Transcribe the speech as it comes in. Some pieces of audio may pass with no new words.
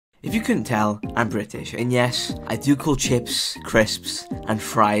If you couldn't tell, I'm British, and yes, I do call chips, crisps, and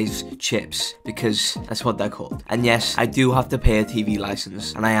fries chips, because that's what they're called. And yes, I do have to pay a TV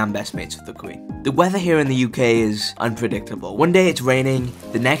license, and I am best mates with the Queen. The weather here in the UK is unpredictable. One day it's raining,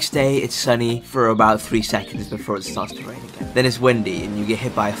 the next day it's sunny for about 3 seconds before it starts to rain again. Then it's windy, and you get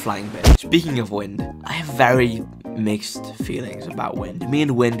hit by a flying bird. Speaking of wind, I have very mixed feelings about wind. Me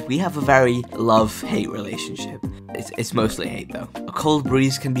and wind, we have a very love-hate relationship. It's mostly hate though. A cold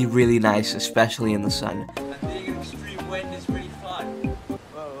breeze can be really nice, especially in the sun. And being in extreme wind is really fun.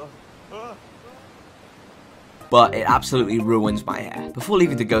 But it absolutely ruins my hair. Before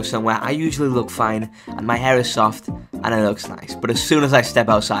leaving to go somewhere, I usually look fine, and my hair is soft, and it looks nice. But as soon as I step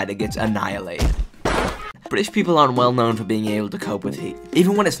outside, it gets annihilated. British people aren't well known for being able to cope with heat,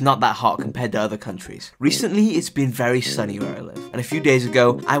 even when it's not that hot compared to other countries. Recently, it's been very sunny where I live, and a few days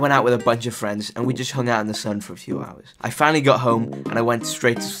ago, I went out with a bunch of friends and we just hung out in the sun for a few hours. I finally got home and I went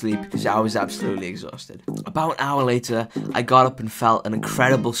straight to sleep because I was absolutely exhausted. About an hour later, I got up and felt an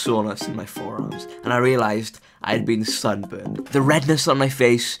incredible soreness in my forearms, and I realized I had been sunburned. The redness on my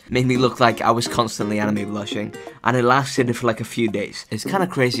face made me look like I was constantly anime blushing, and it lasted for like a few days. It's kind of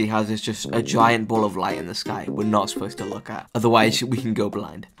crazy how there's just a giant ball of light in the sky we're not supposed to look at, otherwise we can go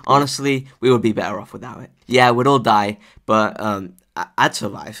blind. Honestly, we would be better off without it. Yeah, we'd all die, but I'd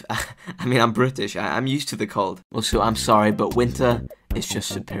survive. I mean, I'm British, I'm used to the cold. Also, I'm sorry, but winter is just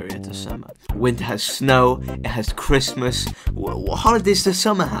superior to summer. Winter has snow, it has Christmas. What holidays does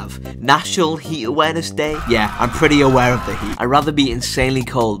summer have? National Heat Awareness Day? Yeah, I'm pretty aware of the heat. I'd rather be insanely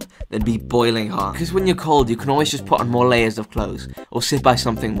cold than be boiling hot. Because when you're cold, you can always just put on more layers of clothes, or sit by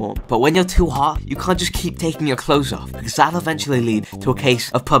something warm. But when you're too hot, you can't just keep taking your clothes off, because that'll eventually lead to a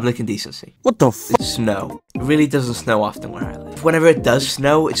case of public indecency. What the f? Snow. It really doesn't snow often where I live. Whenever it does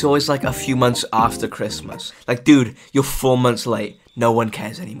snow, it's always like a few months after Christmas. Like, dude, you're 4 months late. No one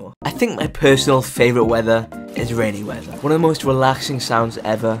cares anymore. I think my personal favorite weather is rainy weather. One of the most relaxing sounds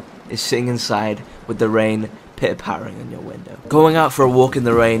ever is sitting inside with the rain pitter-pattering on your window. Going out for a walk in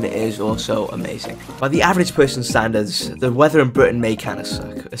the rain is also amazing. By the average person's standards, the weather in Britain may kind of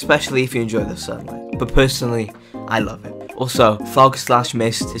suck, especially if you enjoy the sunlight. But personally, I love it. Also,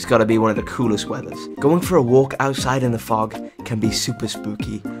 fog/mist has got to be one of the coolest weathers. Going for a walk outside in the fog can be super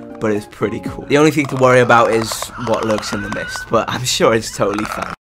spooky, but it's pretty cool. The only thing to worry about is what lurks in the mist, but I'm sure it's totally fine.